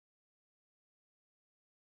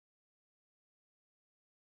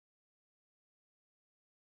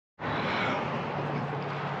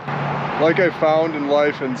Like I found in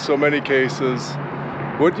life in so many cases,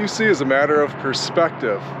 what you see is a matter of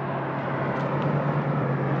perspective.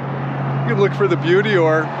 You can look for the beauty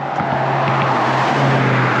or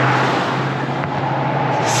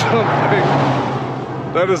something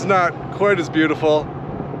that is not quite as beautiful,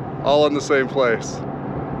 all in the same place.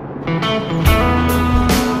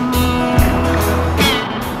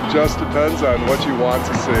 Just depends on what you want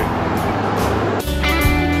to see.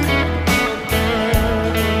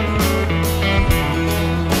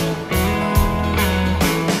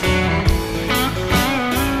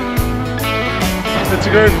 It's a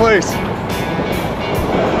great place.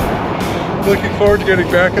 Looking forward to getting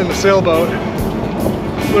back on the sailboat,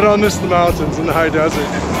 but I'll miss the mountains and the high desert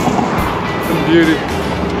and beauty.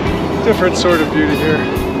 Different sort of beauty here.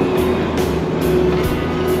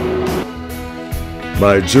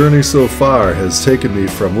 My journey so far has taken me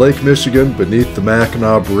from Lake Michigan beneath the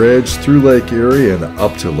Mackinac Bridge through Lake Erie and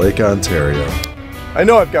up to Lake Ontario. I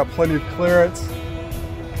know I've got plenty of clearance.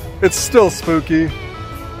 It's still spooky.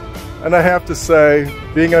 And I have to say,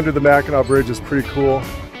 being under the Mackinac Bridge is pretty cool.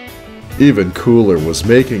 Even cooler was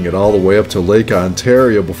making it all the way up to Lake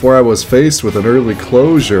Ontario before I was faced with an early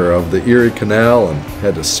closure of the Erie Canal and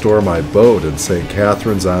had to store my boat in St.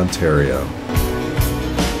 Catharines, Ontario.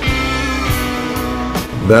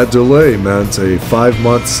 That delay meant a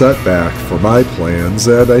 5-month setback for my plans,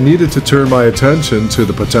 and I needed to turn my attention to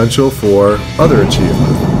the potential for other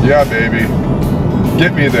achievement. Yeah, baby.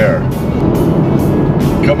 Get me there.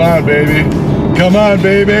 Come on, baby. Come on,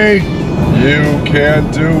 baby. You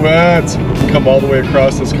can do it. Come all the way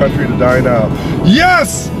across this country to die now.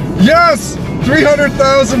 Yes! Yes!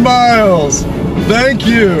 300,000 miles! Thank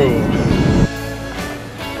you!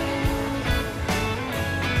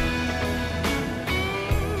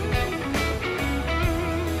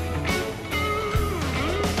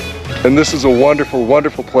 And this is a wonderful,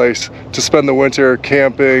 wonderful place to spend the winter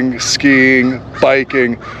camping, skiing,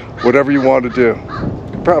 biking, whatever you want to do.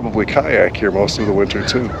 You can probably kayak here most of the winter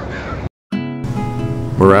too.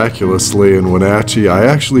 Miraculously, in Wenatchee, I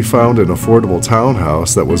actually found an affordable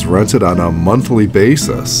townhouse that was rented on a monthly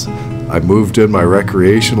basis. I moved in my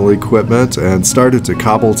recreational equipment and started to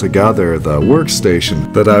cobble together the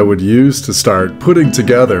workstation that I would use to start putting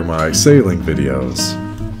together my sailing videos.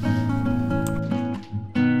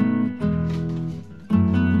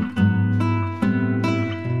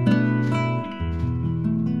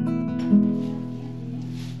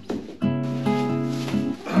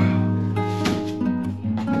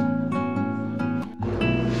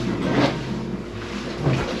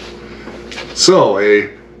 So, a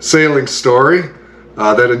sailing story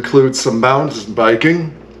that includes some mountain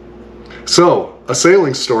biking.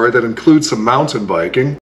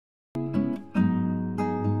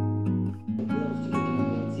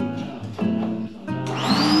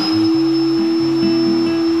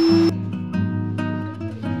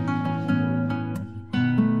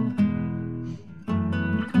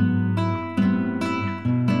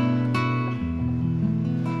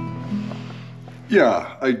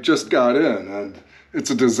 Yeah, I just got in and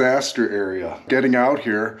it's a disaster area. Getting out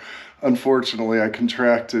here, unfortunately, I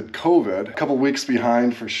contracted COVID, a couple weeks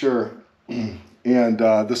behind for sure. And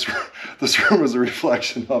this room is a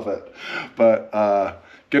reflection of it. But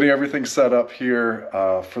getting everything set up here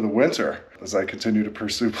for the winter as I continue to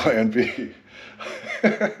pursue Plan B.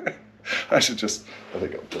 I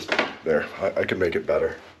think I'll just, there, I can make it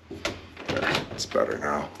better. There, it's better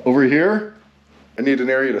now. Over here, I need an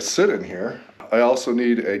area to sit in here. I also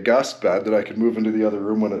need a guest bed that I can move into the other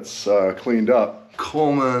room when it's cleaned up.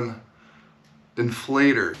 Coleman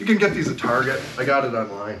inflator. You can get these at Target. I got it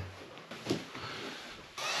online.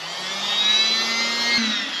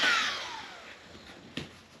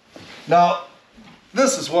 Now,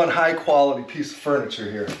 this is one high quality piece of furniture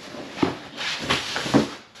here.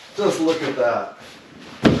 Just look at that.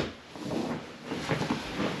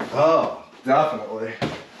 Oh, definitely.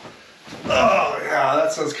 Oh yeah,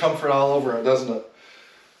 that says comfort all over it, doesn't it?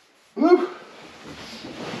 Woo!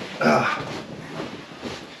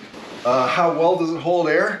 How well does it hold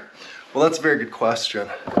air? Well, that's a very good question.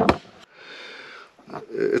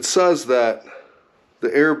 It says that the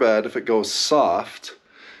airbed, if it goes soft,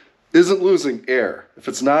 isn't losing air. If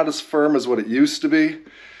it's not as firm as what it used to be,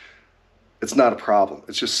 it's not a problem.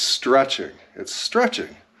 It's just stretching. It's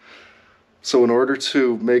stretching. So in order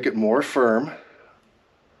to make it more firm,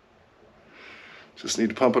 just need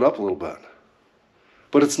to pump it up a little bit.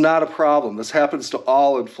 But it's not a problem. This happens to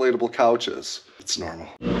all inflatable couches. It's normal.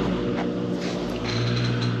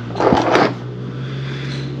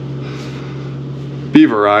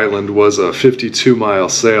 Beaver Island was a 52-mile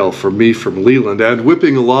sail for me from Leland, and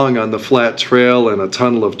whipping along on the flat trail in a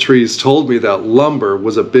tunnel of trees told me that lumber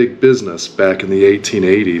was a big business back in the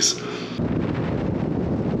 1880s.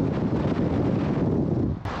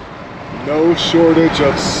 No shortage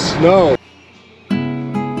of snow.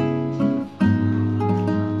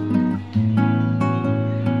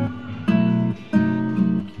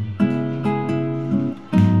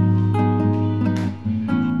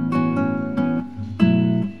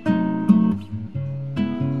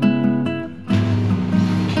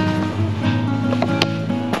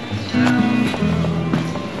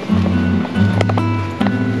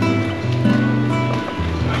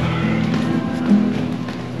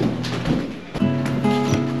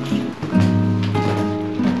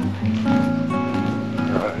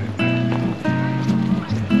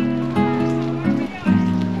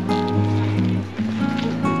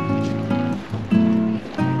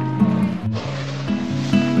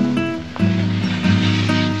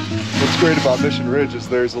 What's great about Mission Ridge is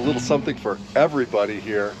there's a little something for everybody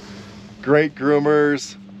here. Great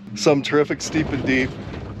groomers, some terrific steep and deep,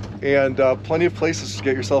 and plenty of places to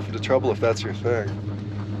get yourself into trouble if that's your thing.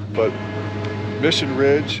 But Mission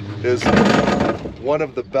Ridge is one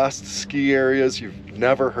of the best ski areas you've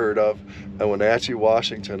never heard of, and Wenatchee,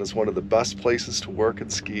 Washington is one of the best places to work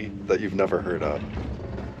and ski that you've never heard of.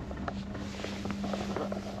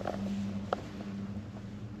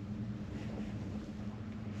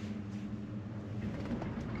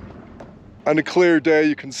 On a clear day,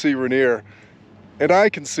 you can see Rainier, and I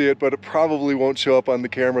can see it, but it probably won't show up on the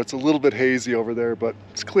camera. It's a little bit hazy over there, but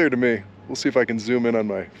it's clear to me. We'll see if I can zoom in on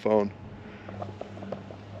my phone.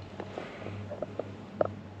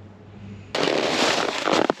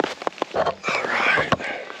 All right.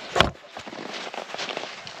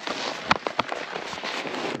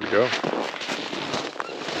 Here we go.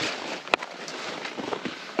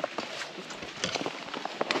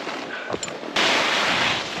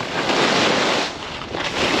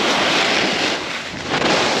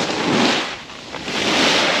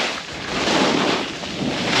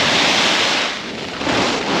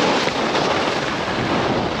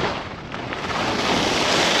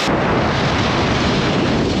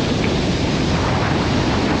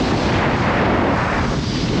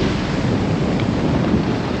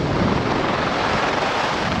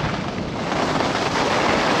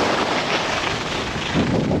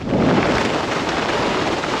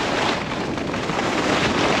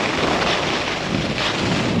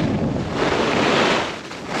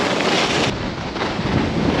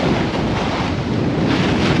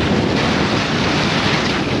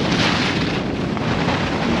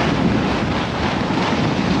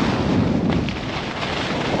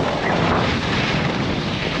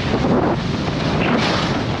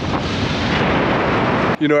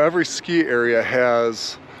 You know, every ski area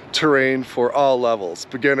has terrain for all levels,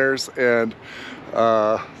 beginners and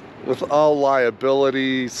with all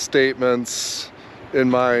liability statements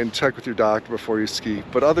in mind. Check with your doctor before you ski.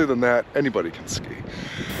 But other than that, anybody can ski.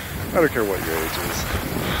 I don't care what your age is.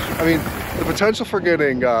 I mean, the potential for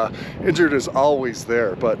getting injured is always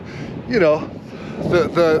there, but you know,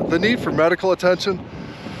 the need for medical attention,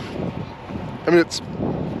 I mean, it's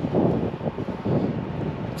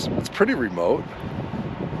pretty remote.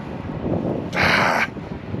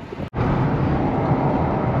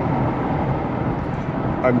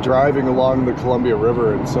 I'm driving along the Columbia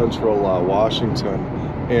River in central Washington,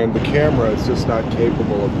 and the camera is just not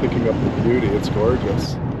capable of picking up the beauty. It's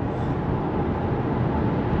gorgeous.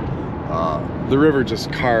 The river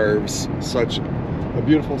just carves such a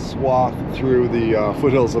beautiful swath through the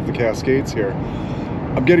foothills of the Cascades here.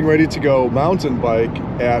 I'm getting ready to go mountain bike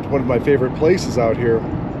at one of my favorite places out here,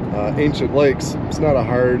 Ancient Lakes. It's not a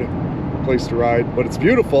hard place to ride, but it's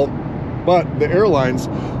beautiful. But the airlines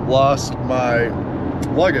lost my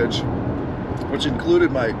luggage, which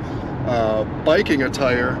included my biking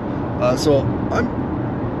attire, so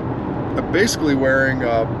I'm basically wearing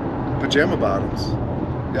pajama bottoms.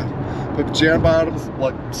 Yeah, pajama bottoms,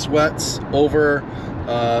 like sweats over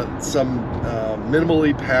some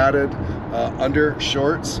minimally padded under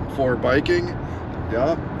shorts for biking.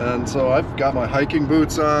 Yeah, and so I've got my hiking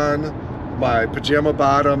boots on, my pajama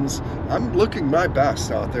bottoms. I'm looking my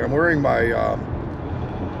best out there. I'm wearing my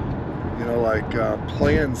you know, like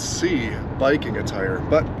Plan C biking attire.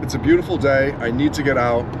 But it's a beautiful day. I need to get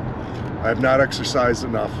out. I have not exercised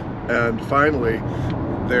enough. And finally,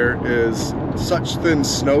 there is such thin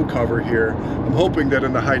snow cover here. I'm hoping that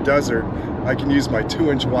in the high desert, I can use my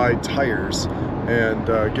 2-inch wide tires and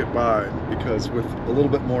get by, because with a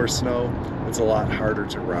little bit more snow, it's a lot harder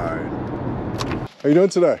to ride. How you doing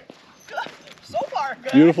today? Good. So far,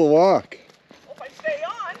 good. Beautiful walk. Hope I stay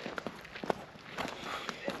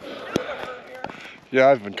Yeah,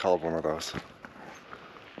 I've been called one of those.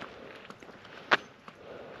 A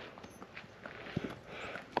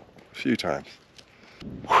few times.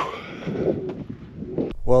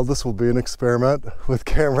 Well, this will be an experiment with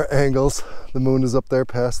camera angles. The moon is up there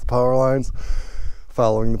past the power lines,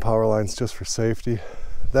 following the power lines just for safety.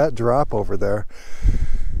 That drop over there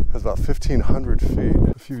has about 1,500 feet.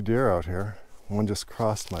 A few deer out here. One just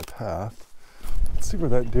crossed my path. Let's see where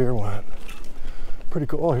that deer went. Pretty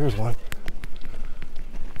cool. Oh, here's one.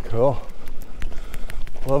 Cool.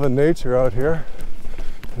 Loving nature out here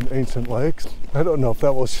in ancient lakes. I don't know if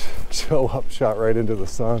that will show up shot right into the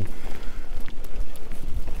sun.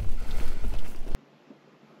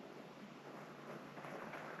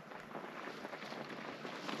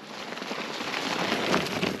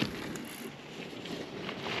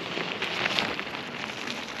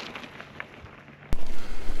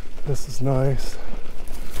 This is nice.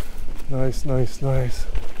 Nice, nice, nice.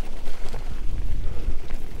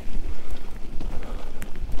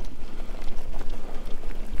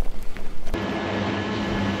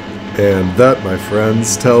 And that, my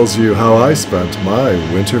friends, tells you how I spent my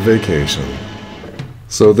winter vacation.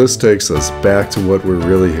 So this takes us back to what we're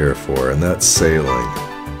really here for, and that's sailing.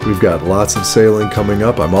 We've got lots of sailing coming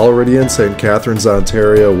up. I'm already in St. Catharines,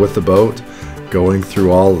 Ontario with the boat, going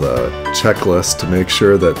through all the checklists to make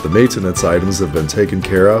sure that the maintenance items have been taken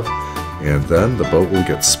care of, and then the boat will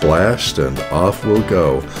get splashed and off we'll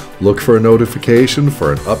go. Look for a notification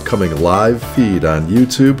for an upcoming live feed on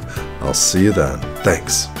YouTube. I'll see you then.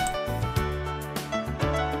 Thanks.